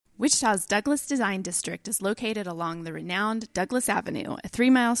Wichita's Douglas Design District is located along the renowned Douglas Avenue, a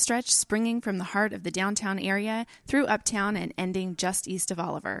 3-mile stretch springing from the heart of the downtown area through Uptown and ending just east of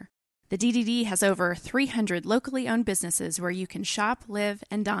Oliver. The DDD has over 300 locally owned businesses where you can shop, live,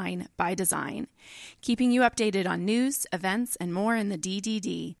 and dine by design, keeping you updated on news, events, and more in the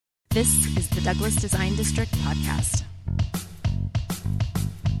DDD. This is the Douglas Design District Podcast.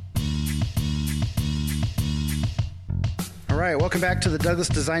 All right, welcome back to the Douglas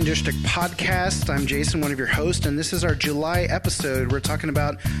Design District Podcast. I'm Jason, one of your hosts, and this is our July episode. We're talking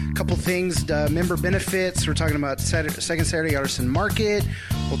about a couple things, member benefits. We're talking about Second Saturday Artisan Market.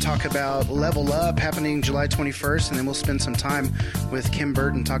 We'll talk about Level Up happening July 21st, and then we'll spend some time with Kim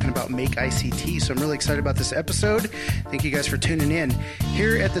Burton talking about Make ICT. So I'm really excited about this episode. Thank you guys for tuning in.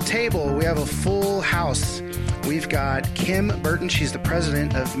 Here at the table, we have a full house. We've got Kim Burton. She's the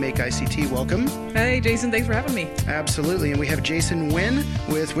president of Make ICT. Welcome. Hey, Jason. Thanks for having me. Absolutely. And we have Jason Wynn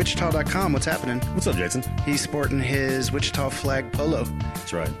with Wichita.com. What's happening? What's up, Jason? He's sporting his Wichita flag polo.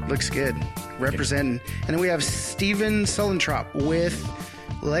 That's right. Looks good. Representing. And then we have Steven Sullentrop with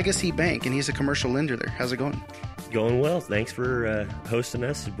Legacy Bank, and he's a commercial lender there. How's it going? Going well. Thanks for hosting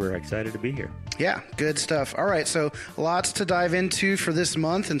us. We're excited to be here. Yeah, good stuff. All right, so lots to dive into for this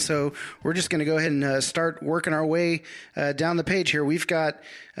month, and so we're just going to go ahead and start working our way down the page here. We've got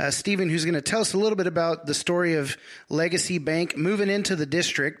Steven, who's going to tell us a little bit about the story of Legacy Bank moving into the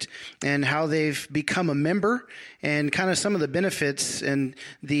district and how they've become a member and kind of some of the benefits and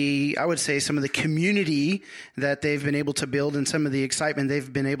I would say some of the community that they've been able to build and some of the excitement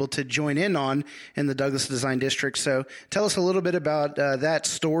they've been able to join in on in the Douglas Design District. So tell us a little bit about that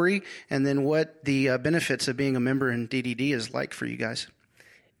story and then what the benefits of being a member in DDD is like for you guys.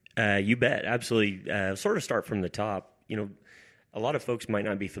 You bet. Absolutely. Sort of start from the top. You know, a lot of folks might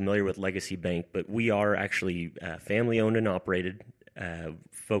not be familiar with Legacy Bank, but we are actually family-owned and operated,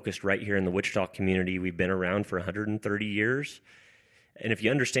 focused right here in the Wichita community. We've been around for 130 years. And if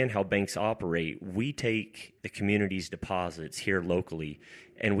you understand how banks operate, we take the community's deposits here locally,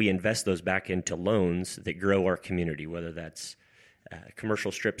 and we invest those back into loans that grow our community, whether that's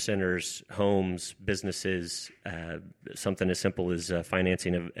commercial strip centers, homes, businesses, something as simple as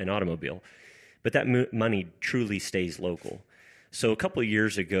financing of an automobile. But that money truly stays local. So a couple of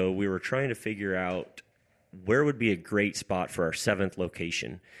years ago, we were trying to figure out where would be a great spot for our 7th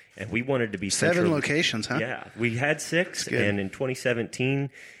location. And we wanted to be 7 locations, huh? Yeah. We had 6, and in 2017,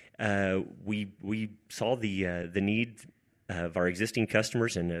 we saw the need of our existing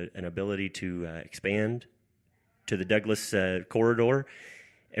customers and an ability to expand to the Douglas corridor.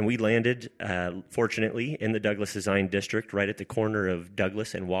 And we landed, fortunately, in the Douglas Design District, right at the corner of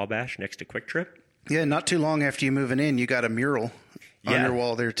Douglas and Wabash next to Quick Trip. Yeah, not too long after you moving in, you got a mural on your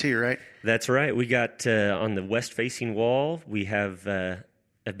wall there too, right? That's right. We got on the west-facing wall, we have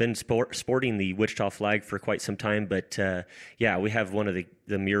been sporting the Wichita flag for quite some time, but we have one of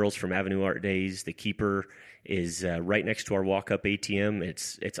the murals from Avenue Art Days. The keeper is right next to our walk-up ATM.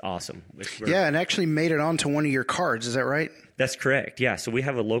 It's awesome. And actually made it onto one of your cards. Is that right? That's correct. Yeah. So we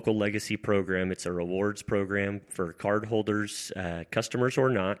have a local legacy program. It's a rewards program for card holders, customers or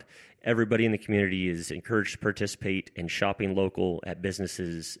not. Everybody in the community is encouraged to participate in shopping local at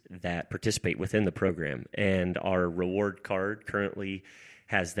businesses that participate within the program. And our reward card currently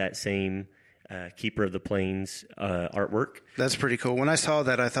has that same Keeper of the Plains artwork. That's pretty cool. When I saw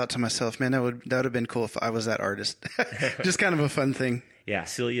that, I thought to myself, man, that would have been cool if I was that artist. Just kind of a fun thing. Yeah,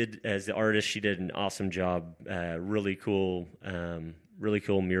 Celia, as the artist, she did an awesome job. Really cool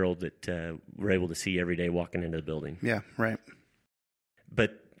mural that we're able to see every day walking into the building. Yeah, right.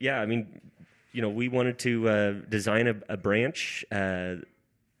 But yeah, I mean, you know, we wanted to design a branch, and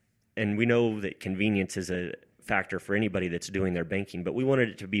we know that convenience is a factor for anybody that's doing their banking, but we wanted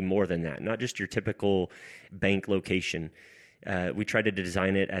it to be more than that, not just your typical bank location. We tried to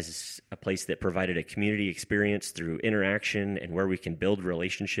design it as a place that provided a community experience through interaction and where we can build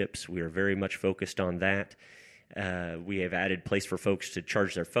relationships. We are very much focused on that. We have added place for folks to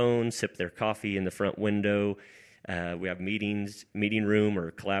charge their phones, sip their coffee in the front window. We have meeting room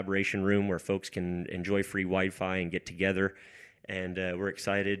or collaboration room where folks can enjoy free Wi-Fi and get together. And we're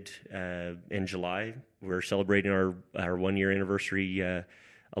excited. In July, we're celebrating our 1-year anniversary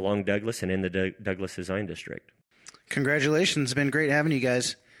along Douglas and in the Douglas Design District. Congratulations. It's been great having you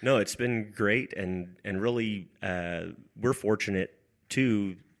guys. No, it's been great. And really, we're fortunate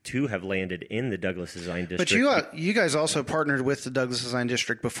to have landed in the Douglas Design District. But you guys also partnered with the Douglas Design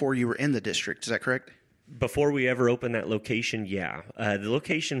District before you were in the district. Is that correct? Before we ever opened that location, yeah. The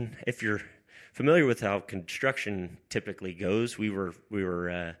location, if you're familiar with how construction typically goes, we were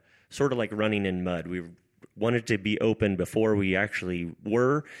sort of like running in mud. wanted to be open before we actually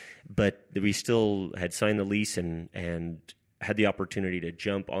were, but we still had signed the lease and had the opportunity to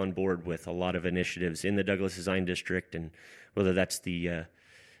jump on board with a lot of initiatives in the Douglas Design District, and whether that's the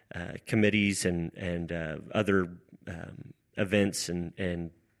committees and other events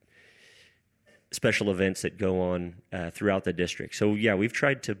and special events that go on throughout the district. So yeah, we've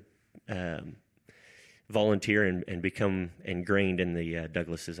tried to volunteer and become ingrained in the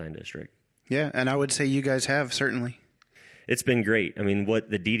Douglas Design District. Yeah, and I would say you guys have, certainly. It's been great. I mean, what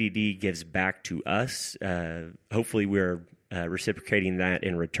the DDD gives back to us, hopefully we're reciprocating that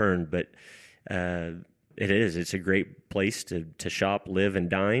in return, but it's a great place to shop, live, and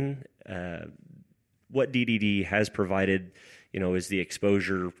dine. What DDD has provided, is the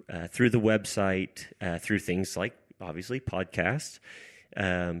exposure through the website, through things like, obviously, podcasts,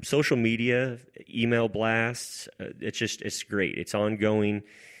 social media, email blasts. It's great. It's ongoing.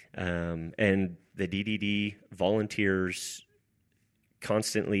 And the DDD volunteers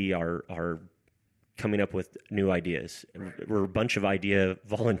constantly are coming up with new ideas. We're a bunch of idea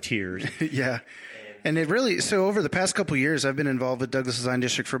volunteers. Yeah. And it really, so over the past couple of years, I've been involved with Douglas Design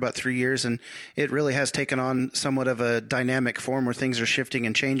District for about 3 years, and it really has taken on somewhat of a dynamic form where things are shifting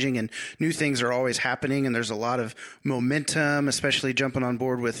and changing, and new things are always happening, and there's a lot of momentum, especially jumping on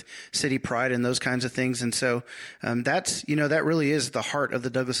board with City Pride and those kinds of things. And so that really is the heart of the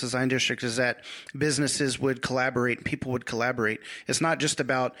Douglas Design District, is that businesses would collaborate, people would collaborate. It's not just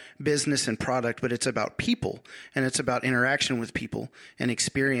about business and product, but it's about people, and it's about interaction with people and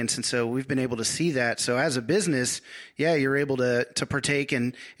experience. And so we've been able to see that. So as a business, yeah, you're able to partake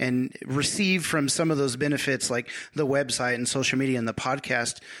and receive from some of those benefits like the website and social media and the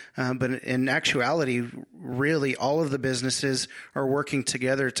podcast. But in actuality, really all of the businesses are working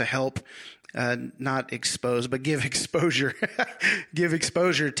together to help not expose, but give exposure,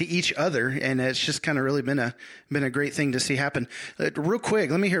 to each other. And it's just kind of really been a great thing to see happen. Real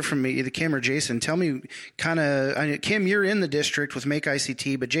quick, let me hear from the camera, Jason. Tell me Kim, you're in the district with Make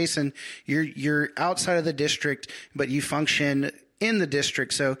ICT, but Jason, you're outside of the district, but you function in the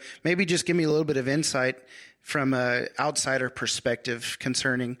district. So maybe just give me a little bit of insight from an outsider perspective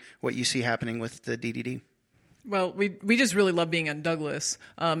concerning what you see happening with the DDD. Well, we just really love being on Douglas.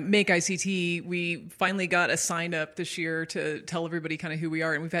 Make ICT, we finally got a sign up this year to tell everybody kind of who we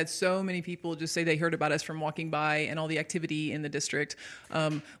are. And we've had so many people just say they heard about us from walking by and all the activity in the district.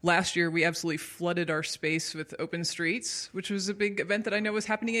 Last year, we absolutely flooded our space with open streets, which was a big event that I know was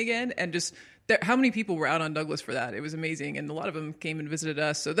happening again. And just how many people were out on Douglas for that? It was amazing. And a lot of them came and visited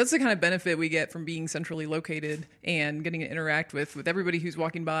us. So that's the kind of benefit we get from being centrally located and getting to interact with everybody who's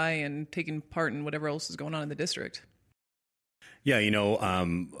walking by and taking part in whatever else is going on in the district. Yeah,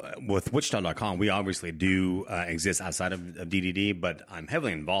 with Wichita.com, we obviously do exist outside of DDD, but I'm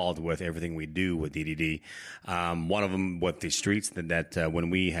heavily involved with everything we do with DDD. One of them with the streets that when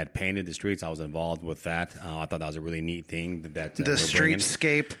we had painted the streets, I was involved with that. I thought that was a really neat thing that the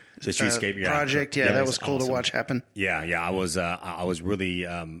streetscape. The streetscape project, that was cool awesome to watch happen. Yeah, I was really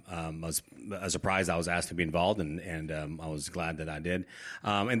surprised I was asked to be involved, and I was glad that I did.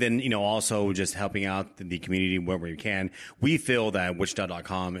 And then also just helping out the community wherever you can. We feel that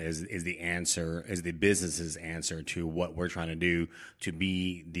Wichita.com is the answer, is the business's answer to what we're trying to do to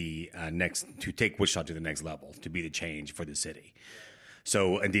be the to take Wichita to the next level, to be the change for the city.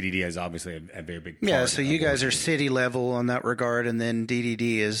 So, and DDD is obviously a very big part. Yeah, so you guys are city level on that regard, and then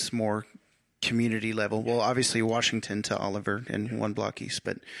DDD is more community level. Well, obviously Washington to Oliver and 1 block east,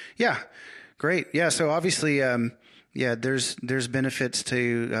 but yeah, great. Yeah, so obviously, there's benefits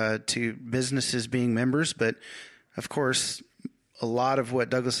to businesses being members, but of course, a lot of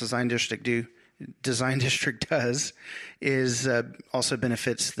what Douglas Design District does is also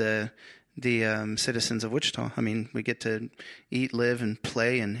benefits the citizens of Wichita. I mean, we get to eat, live, and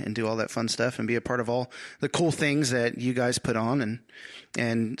play and do all that fun stuff and be a part of all the cool things that you guys put on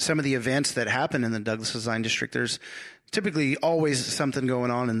and some of the events that happen in the Douglas Design District. There's typically always something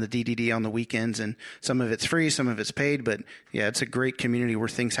going on in the DDD on the weekends, and some of it's free, some of it's paid, but yeah, it's a great community where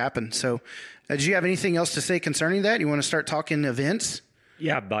things happen. So did you have anything else to say concerning that? You want to start talking events?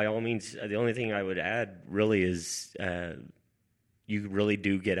 Yeah, by all means. The only thing I would add really is you really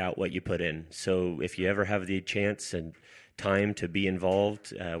do get out what you put in. So if you ever have the chance and time to be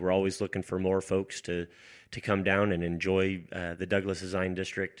involved, we're always looking for more folks to come down and enjoy the Douglas Design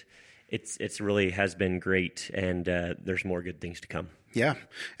District. it's really has been great, and there's more good things to come. Yeah,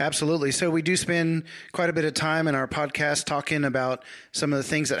 absolutely. So we do spend quite a bit of time in our podcast talking about some of the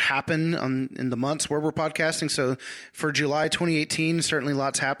things that happen in the months where we're podcasting. So for July 2018, certainly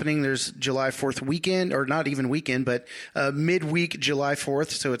lots happening. There's July 4th weekend, or not even weekend, but midweek July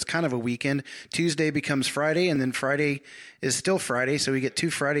 4th. So it's kind of a weekend. Tuesday becomes Friday, and then Friday is still Friday. So we get 2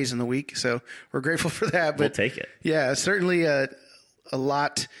 Fridays in the week. So we're grateful for that. But We'll take it. Yeah, certainly a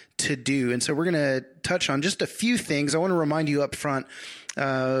lot to do. And so we're going to touch on just a few things. I want to remind you up front,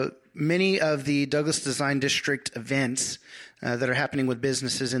 many of the Douglas Design District events that are happening with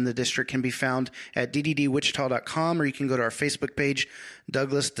businesses in the district can be found at dddwichita.com, or you can go to our Facebook page,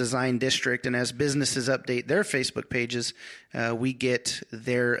 Douglas Design District. And as businesses update their Facebook pages, we get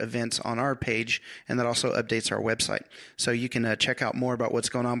their events on our page, and that also updates our website. So you can check out more about what's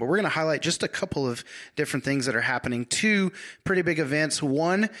going on. But we're going to highlight just a couple of different things that are happening. 2 pretty big events.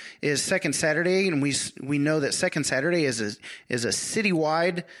 One is Second Saturday, and we know that Second Saturday is a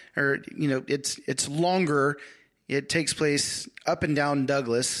citywide, or it's longer. It takes place up and down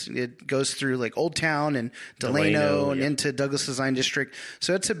Douglas. It goes through like Old Town and Delano and into Douglas Design District.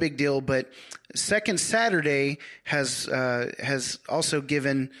 So it's a big deal. But Second Saturday has also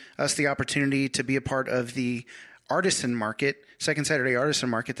given us the opportunity to be a part of the artisan market, Second Saturday artisan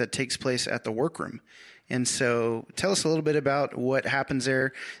market that takes place at the Workroom. And so tell us a little bit about what happens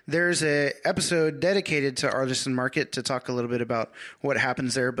there. There's an episode dedicated to Artisan Market to talk a little bit about what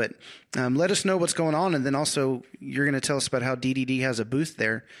happens there. But let us know what's going on. And then also you're going to tell us about how DDD has a booth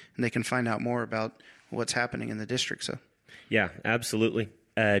there, and they can find out more about what's happening in the district. So, yeah, absolutely.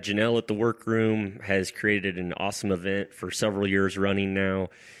 Janelle at the Workroom has created an awesome event for several years running now,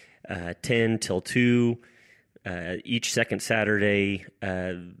 10 till 2, each second Saturday.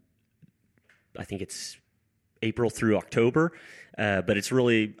 I think it's April through October, but it's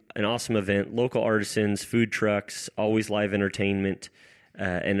really an awesome event. Local artisans, food trucks, always live entertainment,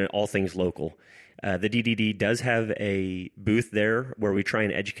 and all things local. The DDD does have a booth there where we try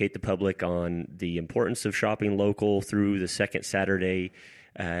and educate the public on the importance of shopping local through the second Saturday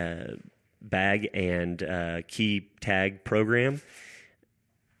bag and key tag program.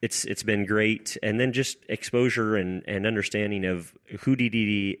 It's been great, and then just exposure and understanding of who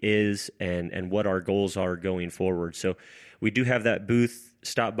DDD is and what our goals are going forward. So we do have that booth.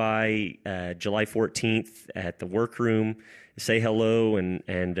 Stop by July 14th at the Workroom, say hello, and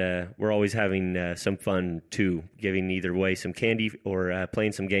we're always having some fun too, giving either way some candy or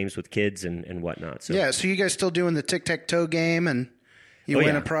playing some games with kids and whatnot. So. Yeah, so you guys still doing the tic-tac-toe game, and you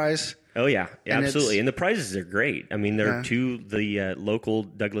win a prize? Oh, yeah, absolutely. And the prizes are great. I mean, they're to the local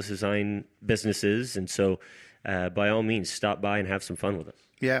Douglas Design businesses. And so, by all means, stop by and have some fun with us.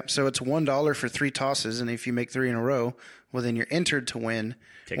 Yeah, so it's $1 for 3 tosses. And if you make 3 in a row, well, then you're entered to win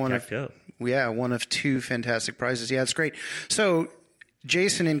one of 2 fantastic prizes. Yeah, it's great. So,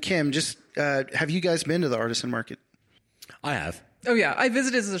 Jason and Kim, just have you guys been to the Artisan Market? I have. Oh, yeah. I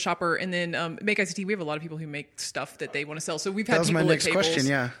visited as a shopper, and then Make ICT, we have a lot of people who make stuff that they want to sell. So we've had that was people my next at tables. question,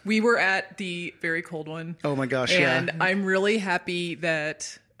 yeah. We were at the very cold one. Oh, my gosh, and I'm really happy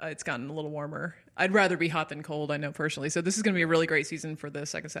that it's gotten a little warmer. I'd rather be hot than cold, I know personally. So this is going to be a really great season for the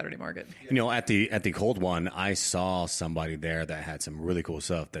Second Saturday Market. At the cold one, I saw somebody there that had some really cool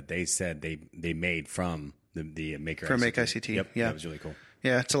stuff that they said they made from the Maker from ICT. Make ICT. Yep, yeah, that was really cool.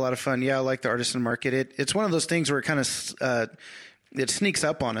 Yeah, it's a lot of fun. Yeah, I like the Artisan Market. It's one of those things where it kind of it sneaks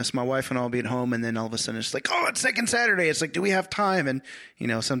up on us. My wife and I will be at home, and then all of a sudden it's like, oh, it's Second Saturday. It's like, do we have time? And,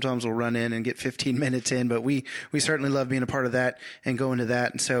 sometimes we'll run in and get 15 minutes in, but we certainly love being a part of that and going to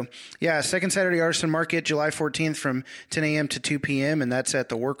that. And so, yeah, Second Saturday Artisan Market, July 14th from 10 a.m. to 2 p.m., and that's at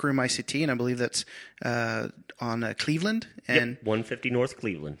the Workroom ICT, and I believe that's on Cleveland. And 150 North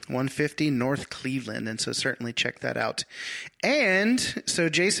Cleveland. 150 North Cleveland, and so certainly check that out. And so,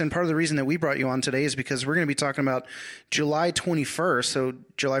 Jason, part of the reason that we brought you on today is because we're going to be talking about July 21st, so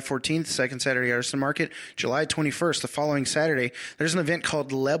July 14th, Second Saturday Artisan Market, July 21st, the following Saturday, there's an event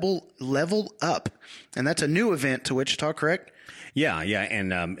called Level Up, and that's a new event to Wichita, correct? Yeah,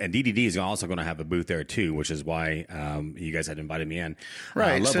 and DDD is also going to have a booth there too, which is why you guys had invited me in.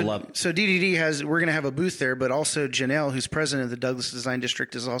 Right, Level Up. So DDD we're going to have a booth there, but also Janelle, who's president of the Douglas Design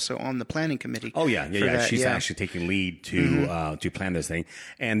District, is also on the planning committee. Oh yeah. She's actually taking lead to plan this thing,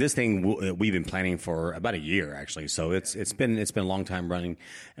 and this thing we've been planning for about a year actually. So it's been a long time running,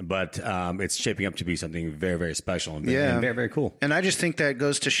 but it's shaping up to be something very, very special and very, very cool. And I just think that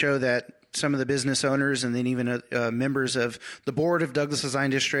goes to show that some of the business owners and then even members of the board of Douglas Design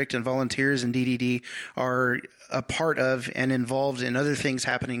District and volunteers in DDD are a part of and involved in other things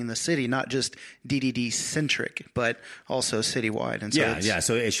happening in the city, not just DDD centric, but also citywide. And so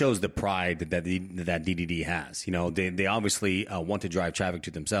So it shows the pride that DDD has. You know, they obviously want to drive traffic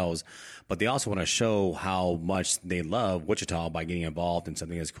to themselves, but they also want to show how much they love Wichita by getting involved in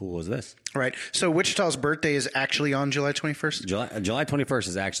something as cool as this. Right. So Wichita's birthday is actually on July 21st? July 21st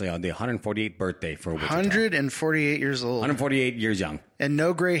is actually on the 148th birthday for Wichita. 148 years old. 148 years young. And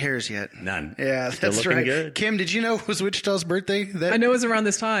no gray hairs yet. None. Yeah, that's looking right. good. Kim, did you know it was Wichita's birthday? I know it was around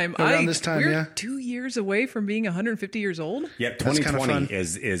this time. We're We're 2 years away from being 150 years old. Yep, That's kinda 2020 fun.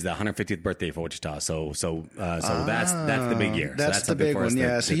 is the 150th birthday for Wichita. So that's the big year. That's so the big one,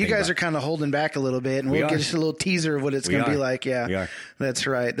 yeah. So you guys are are kind of holding back a little bit, and we'll are. get just a little teaser of what it's We going to be are. like. Yeah, We are. That's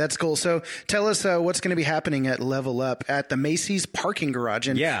right. That's cool. So tell us what's going to be happening at Level Up at the Macy's parking garage,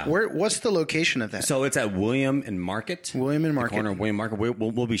 and Yeah. what's the location of that? So it's at William and Market. William and Market. The corner of William Market.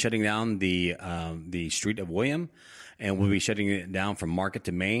 We'll be shutting down the street of William, and we'll be shutting it down from Market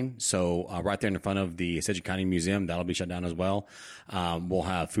to Main. So right there in front of the Sedgwick County Museum, that'll be shut down as well. We'll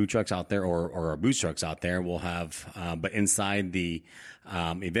have food trucks out there or booth trucks out there. We'll have, but inside the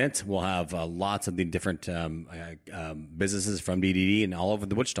event, we'll have lots of the different businesses from DDD and all over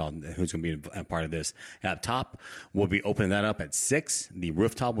the Wichita who's going to be a part of this. At top, we'll be opening that up at 6. The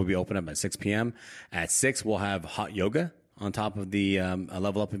rooftop will be open up at 6 p.m. At 6, we'll have hot yoga on top of the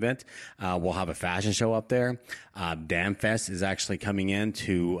Level Up event. We'll have a fashion show up there. Dam Fest is actually coming in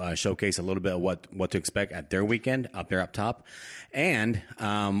to showcase a little bit of what to expect at their weekend up there up top. And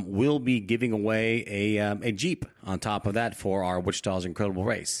we'll be giving away a Jeep on top of that for our Wichita's Incredible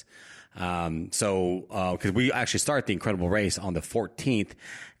Race. Because we actually start the Incredible Race on the 14th,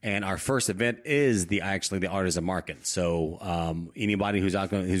 and our first event is the Artisan Market. So anybody who's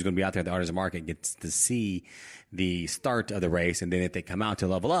going to be out there at the Artisan Market gets to see the start of the race, and then if they come out to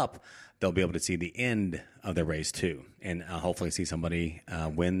Level Up, they'll be able to see the end of the race too, and hopefully see somebody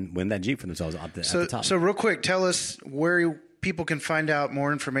win that Jeep for themselves at the top. So real quick, tell us where people can find out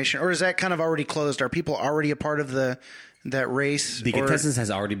more information, or is that kind of already closed? Are people already a part of that race? The contestants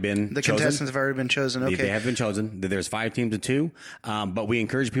has already been The chosen. contestants have already been chosen. Okay. They have been chosen. There's 5 teams of 2, but we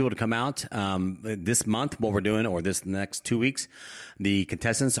encourage people to come out this month. What we're doing, or this next 2 weeks, the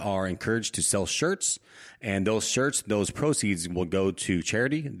contestants are encouraged to sell shirts, and those shirts, those proceeds will go to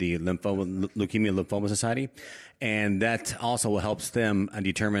charity, the Leukemia Lymphoma Society, and that also helps them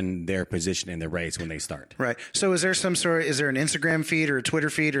determine their position in the race when they start. Right. So is there an Instagram feed or a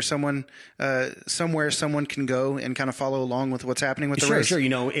Twitter feed or someone somewhere someone can go and kind of follow along with what's happening with the race? Sure. You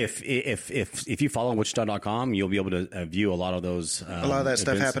know, if you follow Wichita.com, you'll be able to view a lot of those. A lot of that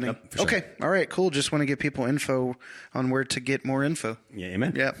stuff events. happening. Yep, for sure. Okay. All right. Cool. Just want to give people info on where to get more info. Yeah.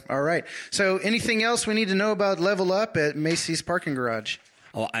 Amen. Yeah. All right. So anything else we need to know about Level Up at Macy's Parking Garage?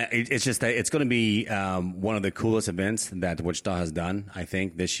 Oh, it's just that it's going to be one of the coolest events that Wichita has done, I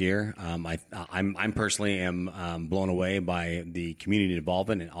think, this year. I'm personally am blown away by the community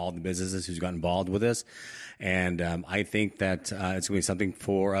involvement and all the businesses who's got involved with this, and I think that it's going to be something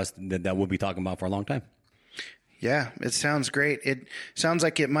for us that we'll be talking about for a long time. Yeah, it sounds great. It sounds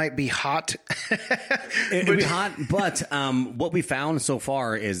like it might be hot. It'll be hot, but what we found so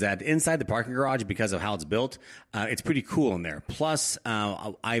far is that inside the parking garage, because of how it's built, it's pretty cool in there. Plus,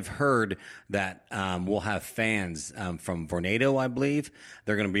 I've heard that we'll have fans from Vornado, I believe.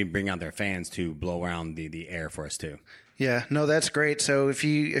 They're going to be bringing out their fans to blow around the air for us too. Yeah, no, that's great. So if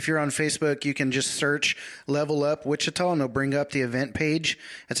you're on Facebook, you can just search Level Up Wichita, and it'll bring up the event page.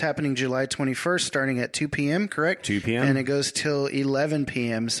 It's happening July 21st, starting at 2 p.m., correct? 2 p.m. And it goes till 11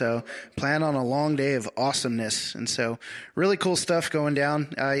 p.m., so plan on a long day of awesomeness. And so really cool stuff going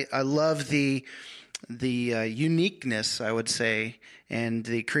down. I love the uniqueness, I would say, and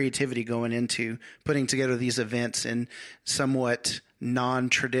the creativity going into putting together these events in somewhat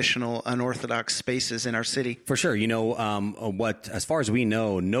non-traditional, unorthodox spaces in our city. For sure. You know, as far as we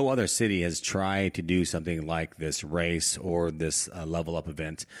know, no other city has tried to do something like this race or this Level Up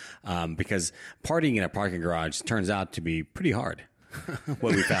event, because partying in a parking garage turns out to be pretty hard,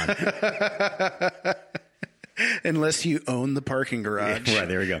 what we found. Unless you own the parking garage. Yeah, right,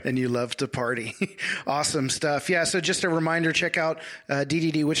 there we go. And you love to party. Awesome stuff. Yeah, so just a reminder, check out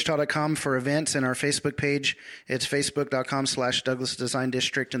DDDWichita.com for events and our Facebook page. It's facebook.com/Douglas Design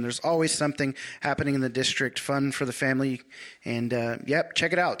District. And there's always something happening in the district, fun for the family. And,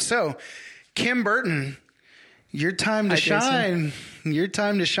 check it out. So, Kim Burton, your time to shine. Your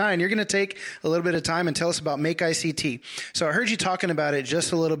time to shine. You're going to take a little bit of time and tell us about Make ICT. So I heard you talking about it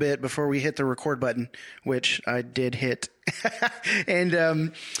just a little bit before we hit the record button, which I did hit.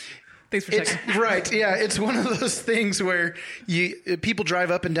 And Thanks for checking. Right. Yeah. It's one of those things where people drive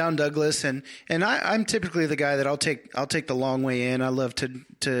up and down Douglas, and I'm typically the guy that I'll take the long way in. I love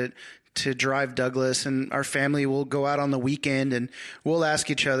to drive Douglas, and our family will go out on the weekend and we'll ask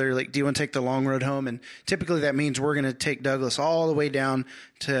each other, like, do you want to take the long road home? And typically that means we're going to take Douglas all the way down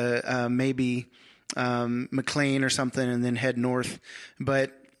to maybe McLean or something and then head north.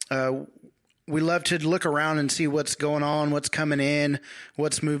 But we love to look around and see what's going on, what's coming in,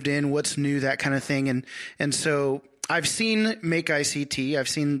 what's moved in, what's new, that kind of thing. And so I've seen Make ICT. I've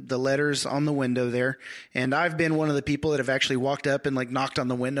seen the letters on the window there, and I've been one of the people that have actually walked up and like knocked on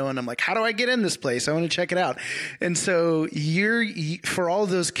the window, and I'm like, how do I get in this place? I want to check it out. And so for all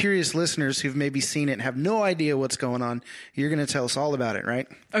those curious listeners who've maybe seen it and have no idea what's going on, you're going to tell us all about it, right?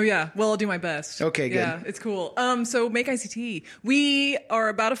 Oh yeah. Well, I'll do my best. Okay, good. Yeah, it's cool. So Make ICT, we are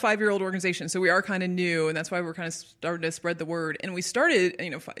about a 5-year-old organization, so we are kind of new, and that's why we're kind of starting to spread the word. And we started,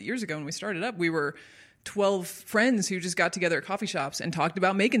 5 years ago when we started up, we were 12 friends who just got together at coffee shops and talked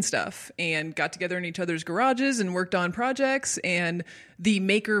about making stuff and got together in each other's garages and worked on projects. And the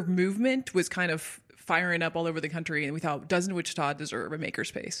maker movement was kind of firing up all over the country. And we thought, doesn't Wichita deserve a maker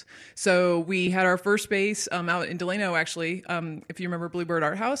space? So we had our first space out in Delano, actually, if you remember Bluebird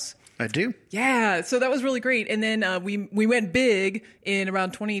Art House. I do. Yeah, so that was really great. And then we went big in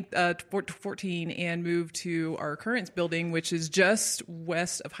around 2014 and moved to our current building, which is just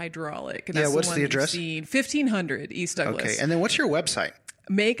west of Hydraulic. And that's what's the address? 1500 East Douglas. Okay, and then what's your website?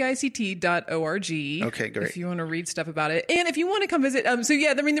 MakeICT.org. Okay, great. If you want to read stuff about it. And if you want to come visit.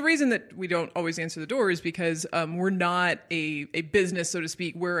 The reason that we don't always answer the door is because we're not a business, so to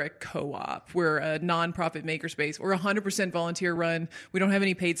speak. We're a co-op. We're a nonprofit makerspace. We're 100% volunteer run. We don't have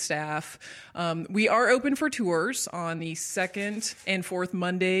any paid staff. We are open for tours on the 2nd and 4th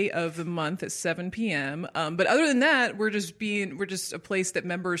Monday of the month at 7 p.m. But other than that, we're just a place that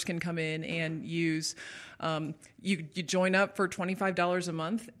members can come in and use. You join up for $25 a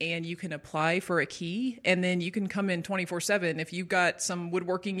month and you can apply for a key, and then you can come in 24/7. If you've got some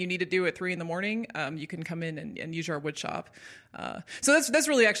woodworking you need to do at 3 a.m, you can come in and use our wood shop. So that's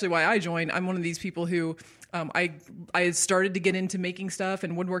really actually why I joined. I'm one of these people who I had started to get into making stuff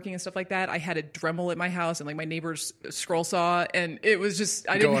and woodworking and stuff like that. I had a Dremel at my house and like my neighbor's scroll saw, and it was just,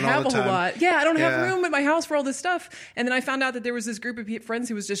 I didn't have a whole lot. Yeah, I don't have room at my house for all this stuff. And then I found out that there was this group of friends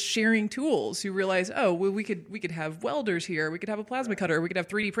who was just sharing tools, who realized, oh, well, we could have welders here. We could have a plasma cutter. We could have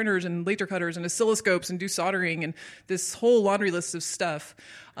 3D printers and laser cutters and oscilloscopes and do soldering and this whole laundry list of stuff.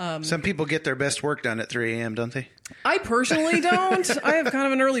 Some people get their best work done at 3 a.m., don't they? I personally don't. I have kind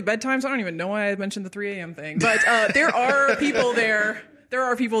of an early bedtime, so I don't even know why I mentioned the 3 a.m. thing. But there are people there. There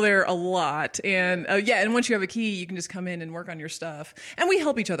are people there a lot. And and once you have a key, you can just come in and work on your stuff. And we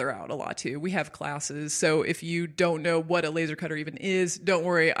help each other out a lot too. We have classes. So if you don't know what a laser cutter even is, don't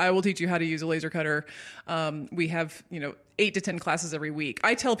worry. I will teach you how to use a laser cutter. We have, 8 to 10 classes every week.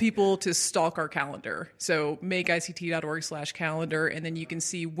 I tell people to stalk our calendar. So makeict.org/calendar. And then you can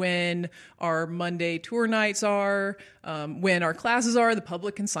see when our Monday tour nights are, when our classes are. The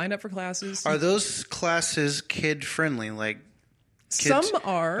public can sign up for classes. Are those classes kid friendly? Like, kids? Some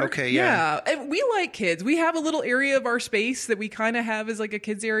are. Okay, yeah. And we like kids. We have a little area of our space that we kind of have as like a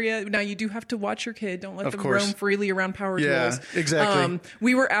kids area. Now, you do have to watch your kid. Don't let them roam freely around power tools. Yeah, exactly.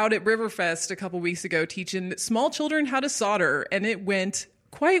 We were out at Riverfest a couple weeks ago teaching small children how to solder, and it went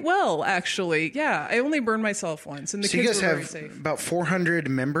quite well, actually. Yeah, I only burned myself once, and the kids were very safe. You guys have about 400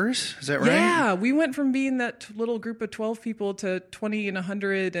 members, is that right? Yeah, we went from being that little group of 12 people to 20 and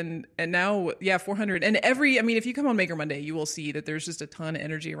 100, and now, 400. And if you come on Maker Monday, you will see that there's just a ton of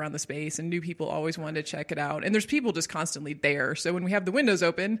energy around the space, and new people always wanted to check it out. And there's people just constantly there. So when we have the windows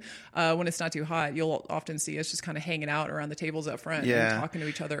open, when it's not too hot, you'll often see us just kind of hanging out around the tables up front and talking to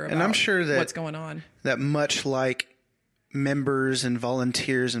each other about and I'm sure that, what's going on. That much like members and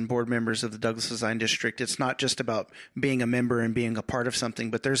volunteers and board members of the Douglas Design District, it's not just about being a member and being a part of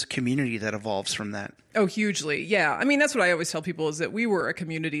something, but there's a community that evolves from that. Oh, hugely. Yeah. I mean, that's what I always tell people, is that we were a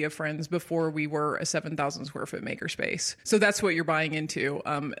community of friends before we were a 7,000 square foot makerspace. So that's what you're buying into.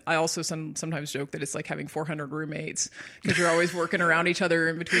 I also sometimes joke that it's like having 400 roommates, because you're always working around each other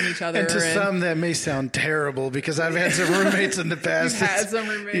and between each other. And to some, that may sound terrible, because I've had some roommates in the past. You've had some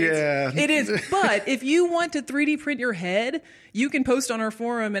roommates. Yeah. It is. But if you want to 3D print your head, head, you can post on our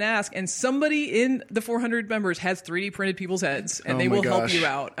forum and ask, and somebody in the 400 members has 3D printed people's heads, and they will help you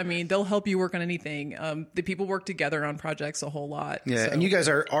out. I mean, they'll help you work on anything. The people work together on projects a whole lot. Yeah, so. And you guys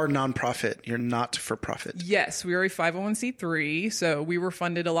are nonprofit. You're not for profit. Yes, we are a 501c3, so we were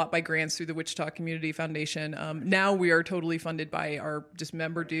funded a lot by grants through the Wichita Community Foundation. Now we are totally funded by our just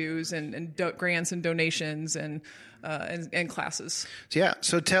member dues and grants and donations and classes.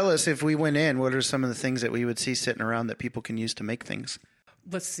 So tell us, if we went in, what are some of the things that we would see sitting around that people can use to make things?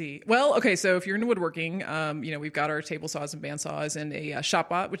 Let's see. Well, okay, so if you're into woodworking, we've got our table saws and band saws and a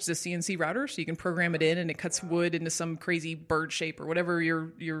ShopBot, which is a CNC router, so you can program it in and it cuts wood into some crazy bird shape or whatever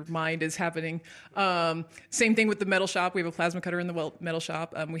your mind is happening. Same thing with the metal shop. We have a plasma cutter in the metal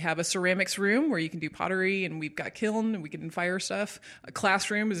shop. We have a ceramics room where you can do pottery, and we've got kiln and we can fire stuff. A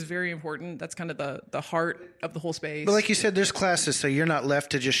classroom is very important. That's kind of the heart of the whole space. But like you said, there's classes, so you're not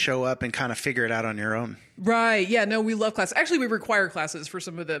left to just show up and kind of figure it out on your own. Right. Yeah, no, we love classes. Actually, we require classes for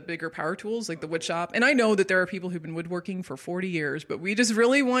some of the bigger power tools like the wood shop. And I know that there are people who've been woodworking for 40 years, but we just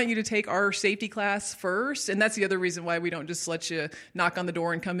really want you to take our safety class first. And that's the other reason why we don't just let you knock on the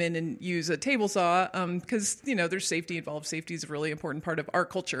door and come in and use a table saw, because, there's safety involved. Safety is a really important part of our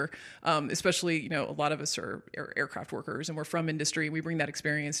culture, especially, a lot of us are aircraft workers and we're from industry. We bring that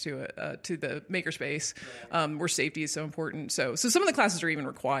experience to the makerspace where safety is so important. So some of the classes are even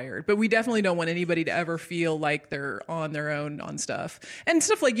required, but we definitely don't want anybody to ever feel like they're on their own on stuff. And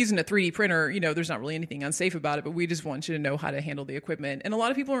stuff like using a 3D printer, there's not really anything unsafe about it, but we just want you to know how to handle the equipment. And a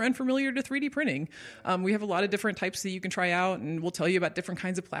lot of people are unfamiliar to 3D printing. We have a lot of different types that you can try out, and we'll tell you about different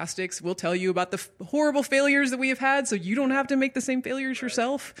kinds of plastics. We'll tell you about the horrible failures that we have had, so you don't have to make the same failures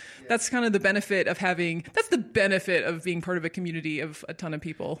yourself. That's kind of the benefit of being part of a community of a ton of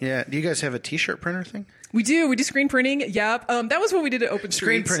people. Yeah. Do you guys have a t-shirt printer thing? We do. We do screen printing. Yep. That was what we did at Open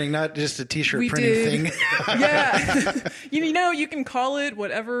Screen Streets. printing, not just a t-shirt printing thing. Yeah. You can call it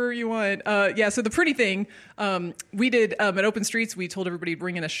whatever you want. So the pretty thing, we did at Open Streets, we told everybody to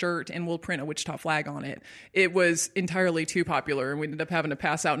bring in a shirt and we'll print a Wichita flag on it. It was entirely too popular, and we ended up having to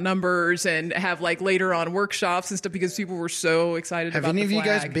pass out numbers and have later on workshops and stuff because people were so excited about the flag. Have any of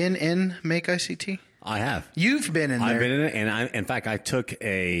you guys been in Make ICT? I have. You've been in there. I've been in it, and in fact, I took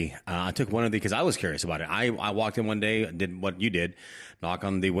one of the, because I was curious about it. I walked in one day, did what you did, knock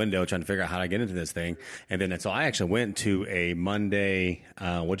on the window, trying to figure out how to get into this thing, and then so I actually went to a Monday.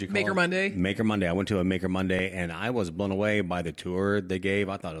 What'd you call Maker it? Monday. Maker Monday. I went to a Maker Monday, and I was blown away by the tour they gave.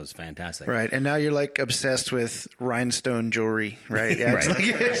 I thought it was fantastic. Right, and now you're obsessed with rhinestone jewelry, right? Yeah,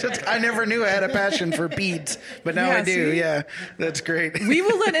 right. I never knew I had a passion for beads, but now I do. See? Yeah, that's great. We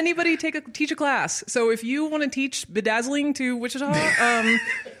will let anybody teach a class. So if you want to teach bedazzling to Wichita,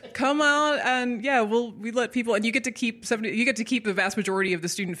 come out and we let people, and you get to keep the vast majority of the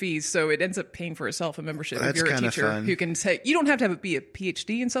student fees. So it ends up paying for itself, a membership. That's if you're a kinda teacher fun. who can say, you don't have to be a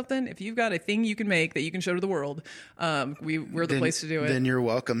PhD in something. If you've got a thing you can make that you can show to the world, we're the place to do it. Then you're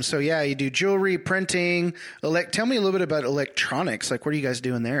welcome. So yeah, you do jewelry, printing. Tell me a little bit about electronics. What are you guys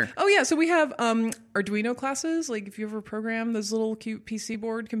doing there? Oh yeah, so we have Arduino classes. If you ever program those little cute PC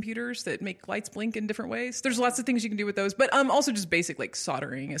board computers that make lights blink in different ways, there's lots of things you can do with those. But also just basic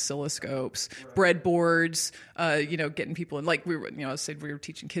soldering, oscilloscopes, breadboards. Getting people in. I said we were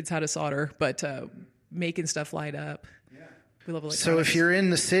teaching kids how to solder, but making stuff light up. Yeah. We love electronics. So if you're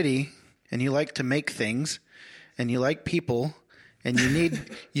in the city and you like to make things, and you like people, and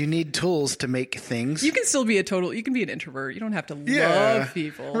you need tools to make things. You can still be you can be an introvert. You don't have to love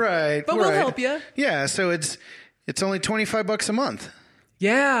people. Right. But we'll help you. Yeah. So it's only $25 a month.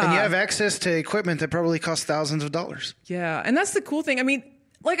 Yeah. And you have access to equipment that probably costs thousands of dollars. Yeah. And that's the cool thing. I mean,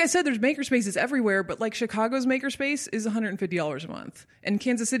 like I said, there's makerspaces everywhere, but Chicago's makerspace is $150 a month, and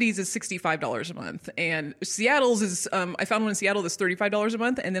Kansas City's is $65 a month, and Seattle's is I found one in Seattle that's $35 a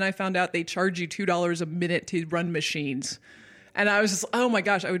month, and then I found out they charge you $2 a minute to run machines. And I was just, oh my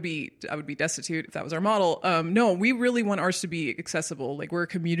gosh, I would be destitute if that was our model. No, we really want ours to be accessible. We're a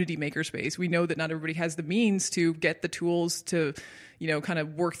community makerspace. We know that not everybody has the means to get the tools to, kind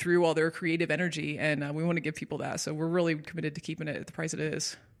of work through all their creative energy, and we want to give people that. So we're really committed to keeping it at the price it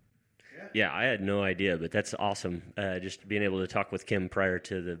is. Yeah, I had no idea, but that's awesome. Just being able to talk with Kim prior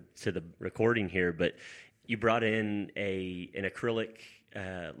to the recording here. But you brought in an acrylic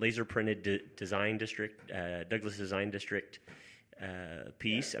laser printed design district, Douglas Design District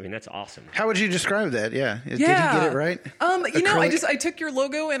piece. I mean, that's awesome. How would you describe that? Yeah. Did he get it right? I took your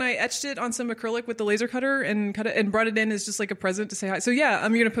logo and I etched it on some acrylic with the laser cutter and cut it and brought it in as just a present to say hi. So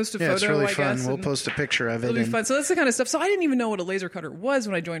I'm going to post a photo. It's really I fun. guess, we'll post a picture of it. It'll be fun. So that's the kind of stuff. So I didn't even know what a laser cutter was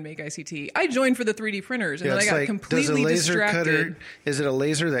when I joined Make ICT. I joined for the 3D printers, and then I got completely distracted. Is it a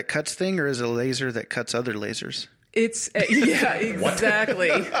laser that cuts thing, or is it a laser that cuts other lasers? It's yeah,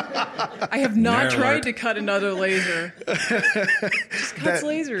 exactly. I have not tried to cut another laser. Just cuts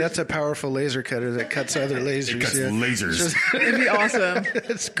lasers. That's a powerful laser cutter that cuts other lasers. It cuts lasers. It'd be awesome.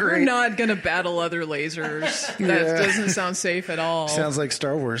 It's great. We're not gonna battle other lasers. That doesn't sound safe at all. Sounds like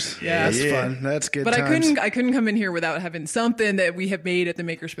Star Wars. Yeah. That's fun. That's good. But times. I couldn't come in here without having something that we have made at the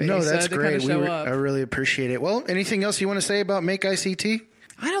Makerspace. No, that's to great. Kind of show up. I really appreciate it. Well, anything else you want to say about Make ICT?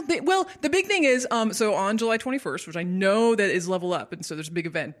 I don't think. Well, the big thing is, so on July 21st, which I know that is Level Up, and so there's a big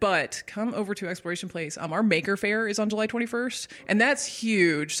event. But come over to Exploration Place. Our Maker Fair is on July 21st, and that's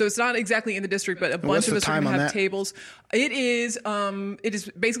huge. So it's not exactly in the district, but a bunch of us are going to have tables. It is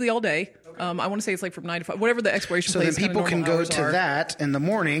basically all day. I want to say it's like from 9 to 5, whatever the Exploration Place. So then people can go to that in the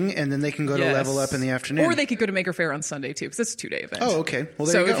morning, and then they can go to Level Up in the afternoon, or they could go to Maker Fair on Sunday too, because it's a 2-day event. Oh, okay. Well,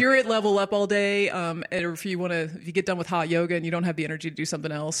 there so you go. if you're at Level Up all day, or if you get done with hot yoga and you don't have the energy to do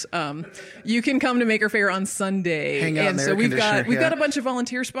something else, you can come to Maker Fair on Sunday. Hang out in the so air we've conditioner, got a bunch of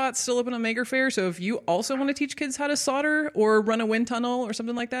volunteer spots still open on Maker Fair. So if you also want to teach kids how to solder or run a wind tunnel or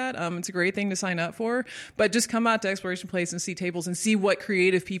something like that, it's a great thing to sign up for. But just come out to Exploration Place and see tables and see what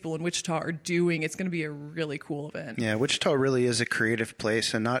creative people in Wichita are doing. It's going to be a really cool event. Yeah, Wichita really is a creative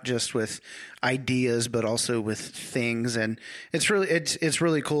place, and not just with ideas, but also with things. And it's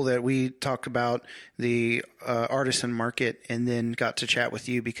really cool that we talked about the artisan market and then got to chat with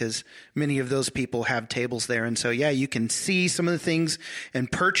you, because many of those people have tables there. And so, yeah, you can see some of the things and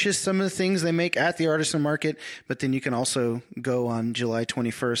purchase some of the things they make at the artisan market, but then you can also go on July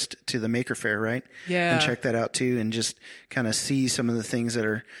 21st to the Maker Fair, right? Yeah. And check that out too, and just kind of see some of the things that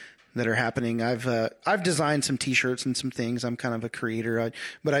are happening. I've designed some T-shirts and some things. I'm kind of a creator,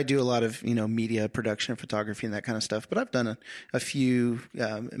 but I do a lot of media production, photography, and that kind of stuff. But I've done a few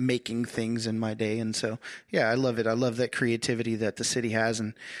making things in my day, and so yeah, I love it. I love that creativity that the city has,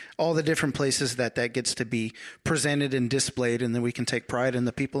 and all the different places that gets to be presented and displayed, and then we can take pride in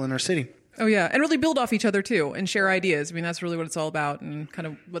the people in our city. Oh yeah, and really build off each other too, and share ideas. I mean, that's really what it's all about, and kind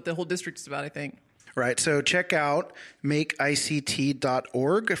of what the whole district is about, I think. Right. So check out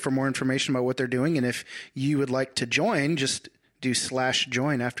makeict.org for more information about what they're doing. And if you would like to join, just do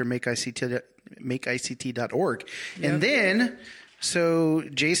 /join after makeict.org. Yep. And then, so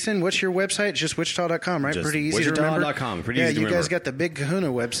Jason, what's your website? It's just wichita.com, right? Just pretty easy to remember. Wichita.com. Pretty easy to remember. Yeah, you guys got the big kahuna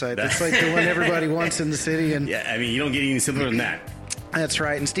website. That's like the one everybody wants in the city. And yeah, I mean, you don't get any simpler than that. That's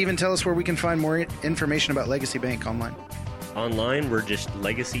right. And Stephen, tell us where we can find more information about Legacy Bank online. Online, we're just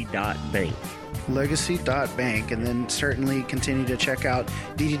legacy.bank. Legacy.bank, and then certainly continue to check out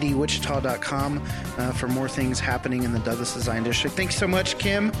dddwichita.com for more things happening in the Douglas Design District. Thanks so much,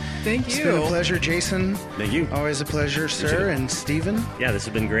 Kim. Thank you. It's been a pleasure, Jason. Thank you. Always a pleasure, sir. And Stephen. Yeah, this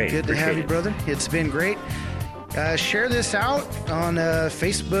has been great. Good to have you, brother. It's been great. Share this out on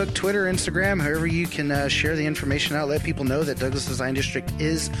Facebook, Twitter, Instagram, however you can share the information out. Let people know that Douglas Design District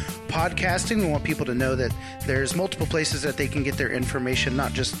is podcasting. We want people to know that there's multiple places that they can get their information,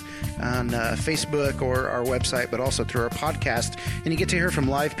 not just on Facebook or our website, but also through our podcast. And you get to hear from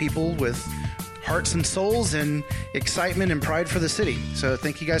live people with hearts and souls and excitement and pride for the city. So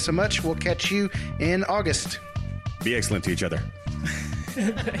thank you guys so much. We'll catch you in August. Be excellent to each other.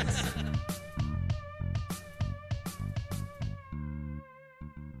 Thanks.